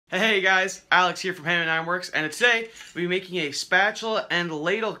Hey guys, Alex here from Hannemann Ironworks, and today we'll be making a spatula and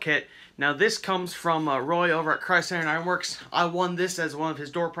ladle kit. Now this comes from Roy over at Christ Centered Ironworks. I won this as one of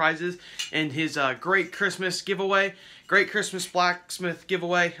his door prizes in his Great Christmas giveaway, Great Christmas Blacksmith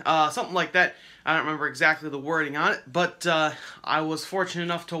giveaway, something like that. I don't remember exactly the wording on it, but I was fortunate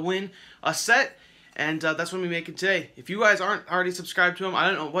enough to win a set. And that's what we're making today. If you guys aren't already subscribed to him, I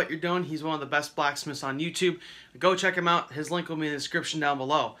don't know what you're doing. He's one of the best blacksmiths on YouTube. Go check him out. His link will be in the description down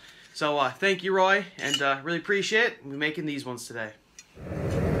below. So thank you, Roy, and really appreciate it. We're making these ones today.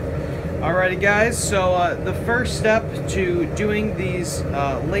 Alrighty, guys. So the first step to doing these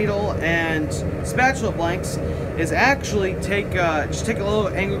ladle and spatula blanks is actually just take a little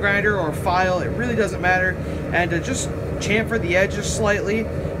angle grinder or file. It really doesn't matter, and just chamfer the edges slightly.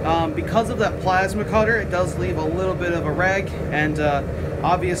 Because of that plasma cutter, it does leave a little bit of a rag, and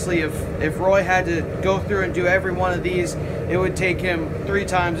obviously if Roy had to go through and do every one of these, it would take him 3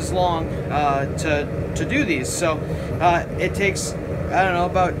 times as long to do these. So it takes, I don't know,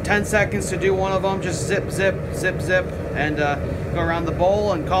 about 10 seconds to do one of them. Just zip, zip, zip, zip, and go around the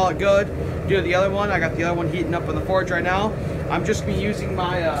bowl and call it good. Do the other one. I got the other one heating up in the forge right now. I'm just going to be using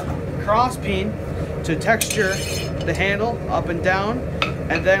my cross peen to texture the handle up and down,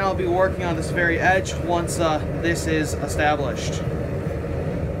 and then I'll be working on this very edge once this is established.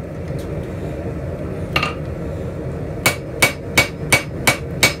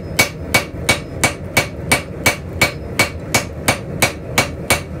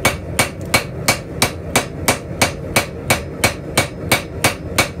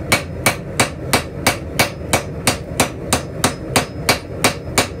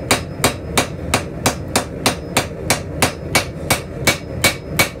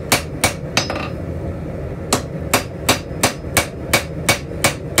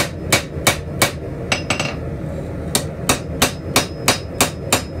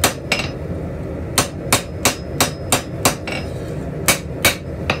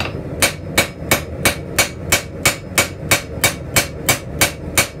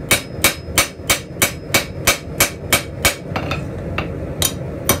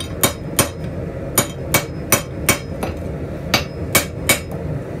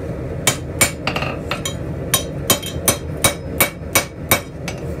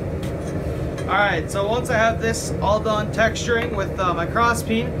 Alright, so once I have this all done texturing with my cross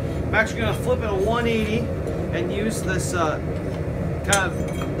peen, I'm actually going to flip it a 180 and use this kind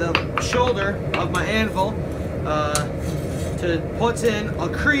of the shoulder of my anvil to put in a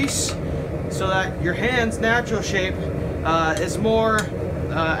crease so that your hand's natural shape is more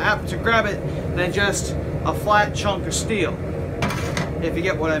apt to grab it than just a flat chunk of steel, if you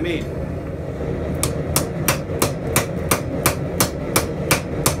get what I mean.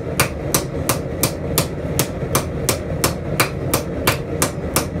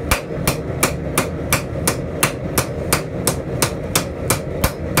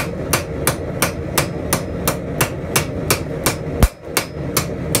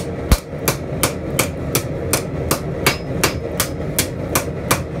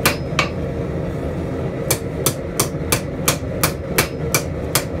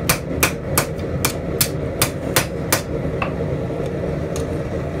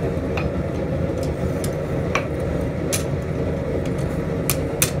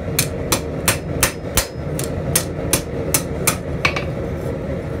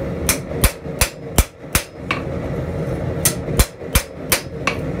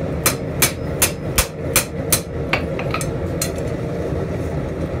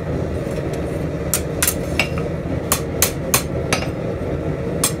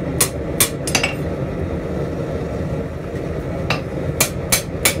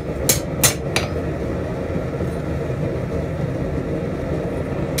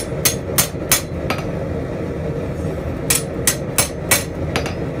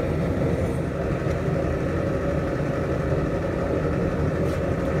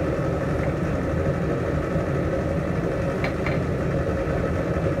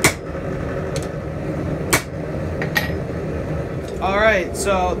 Alright,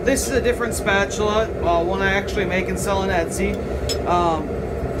 so this is a different spatula, one I actually make and sell on Etsy.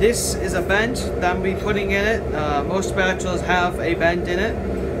 This is a bend that I'm going to be putting in it. Most spatulas have a bend in it,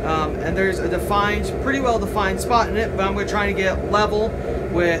 and there's a pretty well defined spot in it, but I'm going to try to get level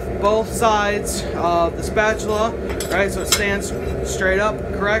with both sides of the spatula, right, so it stands straight up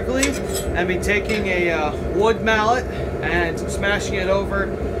correctly, and be taking a wood mallet and smashing it over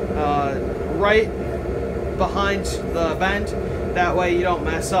right behind the bend. That way you don't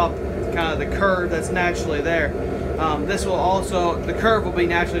mess up kind of the curve that's naturally there. This will also, the curve will be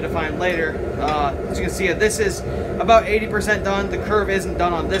naturally defined later As you can see, this is about 80% done. The curve isn't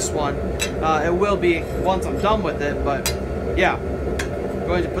done on this one. It will be once I'm done with it, but yeah. I'm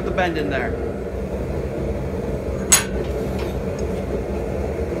going to put the bend in there.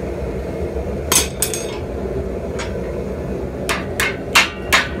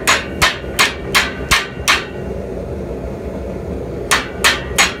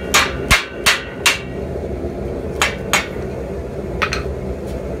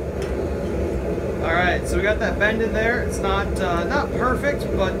 So we got that bend in there. It's not perfect,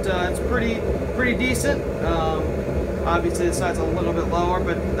 but it's pretty decent. Obviously, the side's a little bit lower,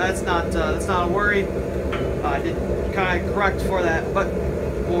 but that's not a worry. I did kind of correct for that, but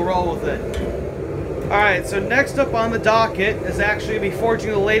we'll roll with it. All right. So next up on the docket is actually going to be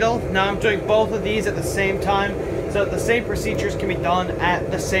forging the ladle. Now I'm doing both of these at the same time, so that the same procedures can be done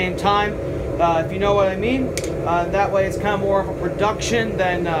at the same time. If you know what I mean. That way it's kind of more of a production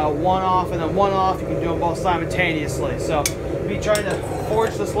than one off and then one off. You can do them both simultaneously. So I'll be trying to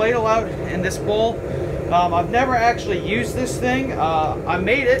forge this ladle out in this bowl. I've never actually used this thing. I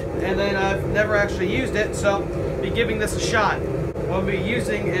made it and then I've never actually used it, so I'll be giving this a shot. What I'll be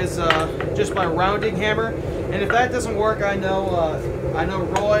using is just my rounding hammer, and if that doesn't work, I know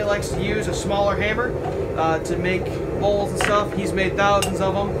Roy likes to use a smaller hammer to make bowls and stuff. He's made thousands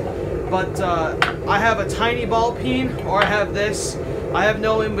of them. But I have a tiny ball peen, or I have this. I have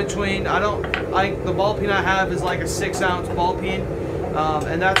no in between. The ball peen I have is like a 6-ounce ball peen,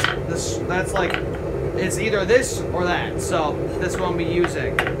 and that's like, it's either this or that. So this one I'll be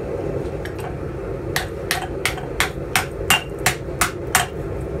using.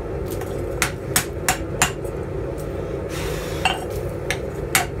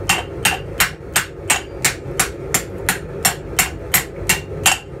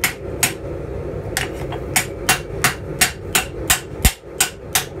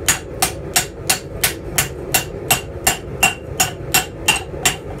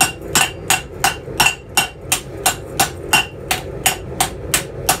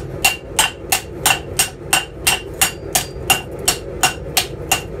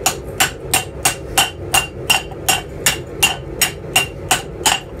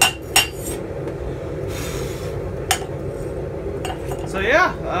 So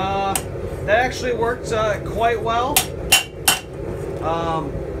yeah, that actually worked quite well.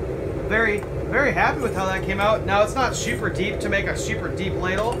 Very happy with how that came out. Now it's not super deep to make a super deep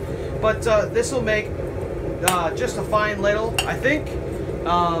ladle, but this will make just a fine ladle, I think.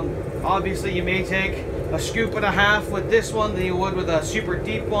 Obviously you may take a scoop and a half with this one than you would with a super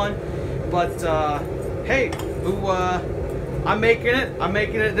deep one, but hey, I'm making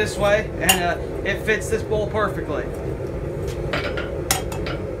it this way, and it fits this bowl perfectly.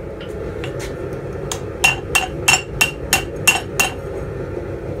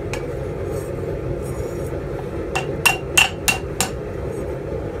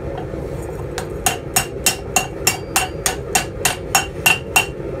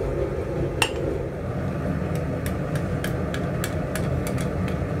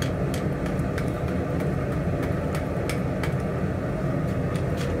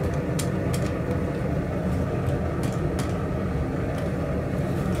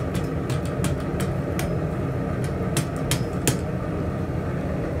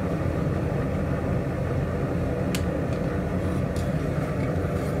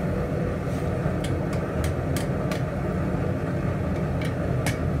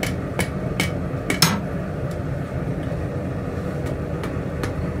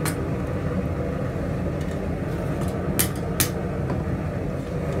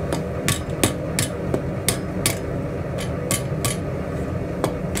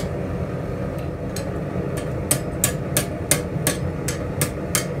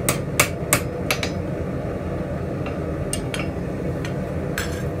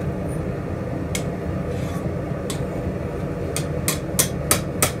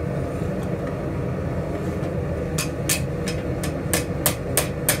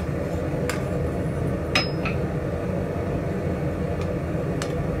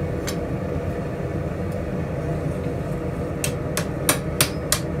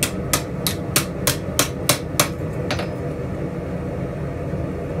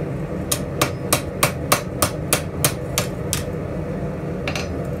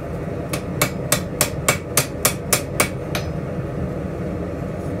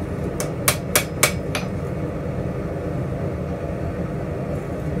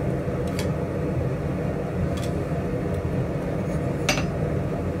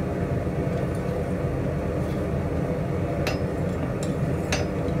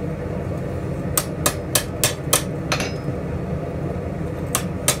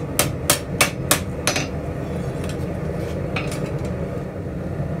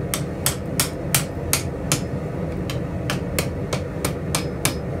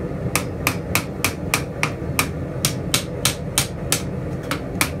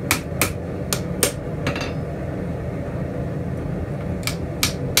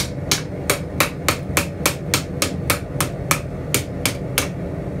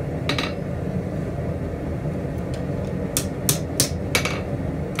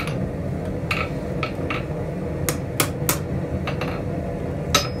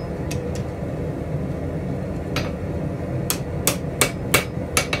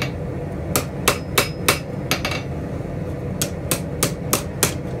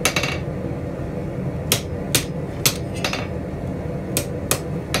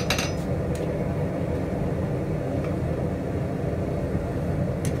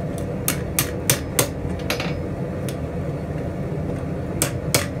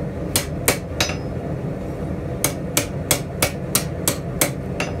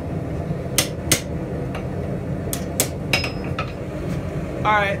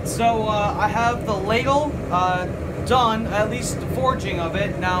 Alright, so I have the ladle done, at least the forging of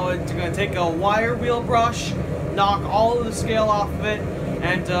it. Now it's going to take a wire wheel brush, knock all of the scale off of it,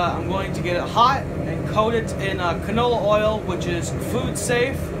 and I'm going to get it hot and coat it in canola oil, which is food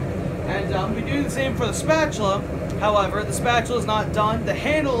safe. And I'm going to be doing the same for the spatula. However, the spatula is not done. The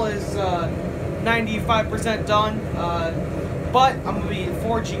handle is 95% done, but I'm going to be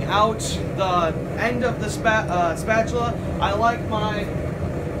forging out the end of the spatula. I like my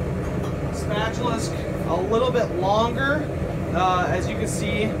spatulas a little bit longer, as you can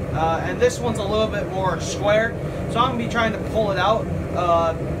see, and this one's a little bit more square, so I'm going to be trying to pull it out.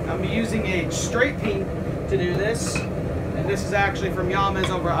 I'm going to be using a straight peen to do this, and this is actually from Hannemann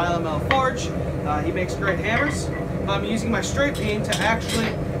over at Island Metal Forge. He makes great hammers, but I'm using my straight peen to actually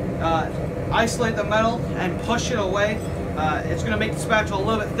isolate the metal and push it away. It's going to make the spatula a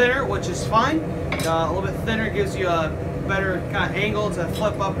little bit thinner, which is fine. A little bit thinner gives you a better kind of angle to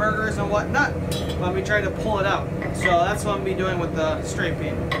flip up burgers and whatnot. But we try to pull it out. So that's what I'm going to be doing with the straight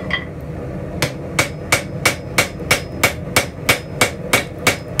peen.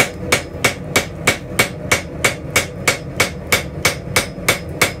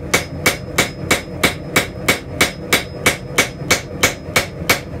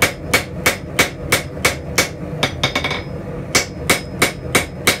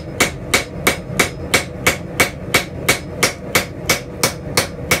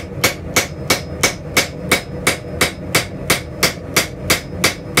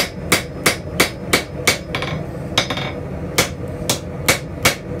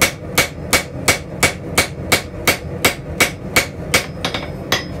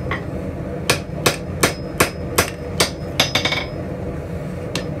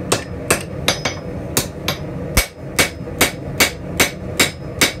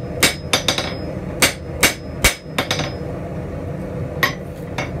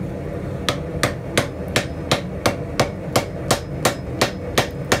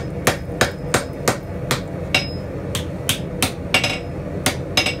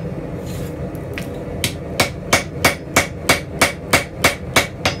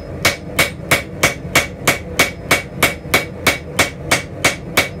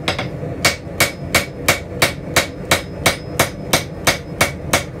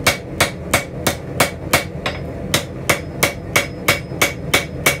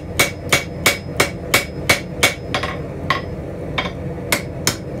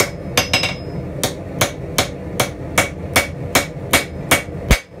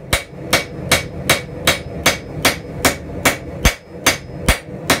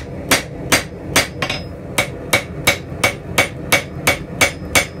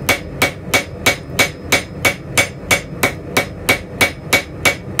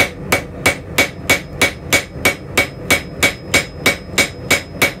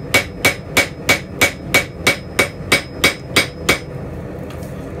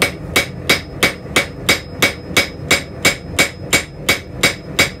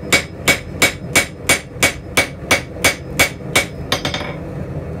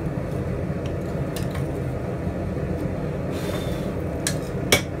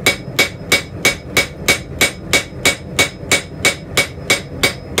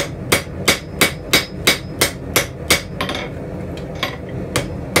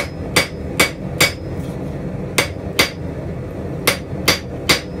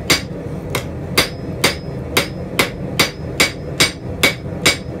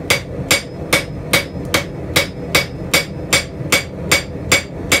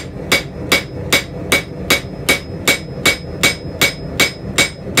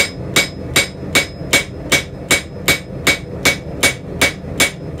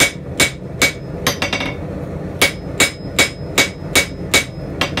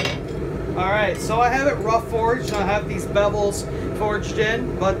 So I have it rough forged. I have these bevels forged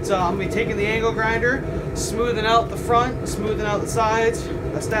in, but I'm going to be taking the angle grinder, smoothing out the front, smoothing out the sides,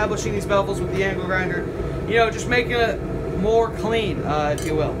 establishing these bevels with the angle grinder. You know, just making it more clean, if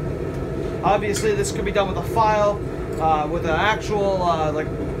you will. Obviously, this could be done with a file, with an actual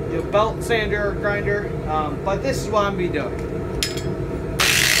belt sander grinder, but this is what I'm going to be doing.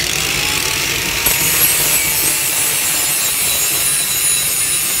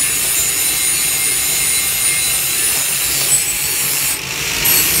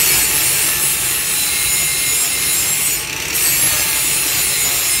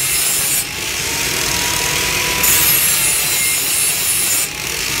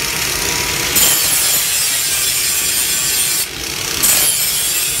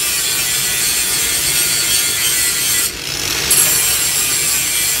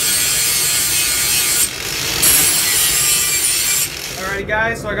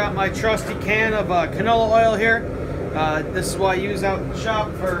 guys, so I got my trusty can of canola oil here. This is what I use out in the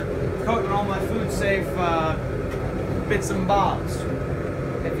shop for coating all my food safe bits and bobs,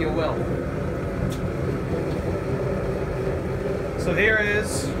 if you will. So here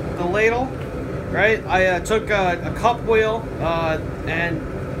is the ladle, right? I took a cup wheel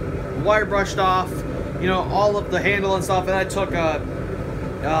and wire brushed off, you know, all of the handle and stuff, and I took a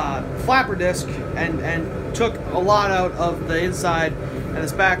flapper disc and took a lot out of the inside and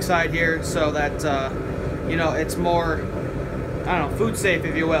this back side here, so that you know, it's more, I don't know, food safe,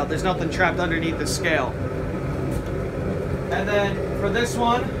 if you will. There's nothing trapped underneath the scale. And then for this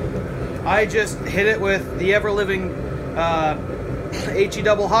one, I just hit it with the ever-living HE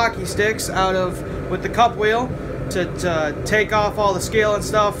double hockey sticks with the cup wheel to take off all the scale and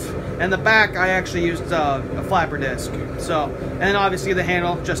stuff. And the back, I actually used a flapper disc. So, and obviously the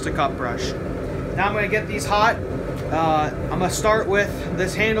handle, just a cup brush. Now I'm going to get these hot. I'm going to start with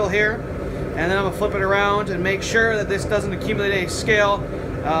this handle here, and then I'm going to flip it around and make sure that this doesn't accumulate any scale,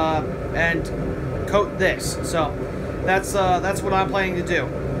 and coat this. So that's what I'm planning to do.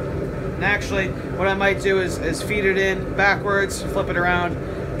 And actually, what I might do is feed it in backwards, flip it around,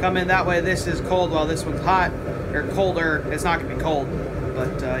 come in that way. This is cold while this one's hot, or colder. It's not going to be cold,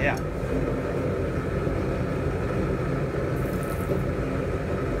 but yeah.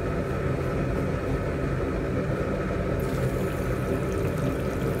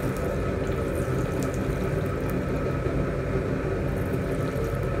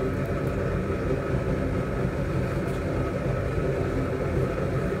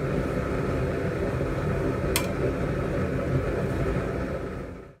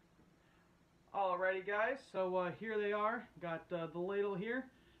 Alrighty guys, so here they are. Got the ladle here.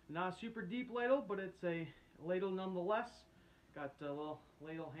 Not a super deep ladle, but it's a ladle nonetheless. Got a little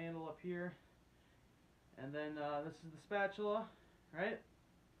ladle handle up here. And then this is the spatula, right?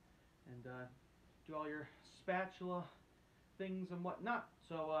 And do all your spatula things and whatnot.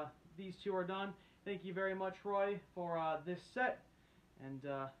 So these two are done. Thank you very much, Roy, for this set. And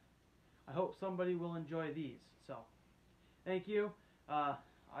I hope somebody will enjoy these. So thank you.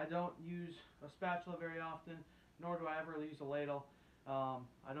 I don't use a spatula very often, nor do I ever use a ladle.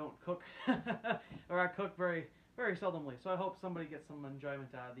 I don't cook, or I cook very, very seldomly. So I hope somebody gets some enjoyment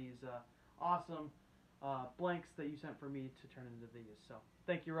out of these awesome blanks that you sent for me to turn into these. So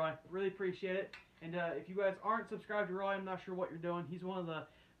thank you, Roy. Really appreciate it. And if you guys aren't subscribed to Roy, I'm not sure what you're doing. He's one of the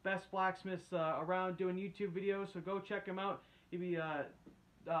best blacksmiths around doing YouTube videos, so go check him out. He'll be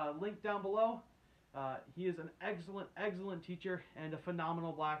linked down below. He is an excellent teacher and a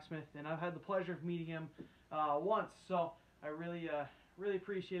phenomenal blacksmith, and I've had the pleasure of meeting him once, so I really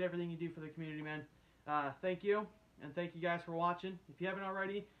appreciate everything you do for the community, man. Thank you, and thank you guys for watching. If you haven't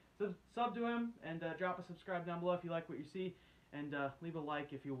already, sub to him, and drop a subscribe down below if you like what you see, and leave a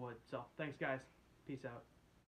like if you would. So, thanks guys. Peace out.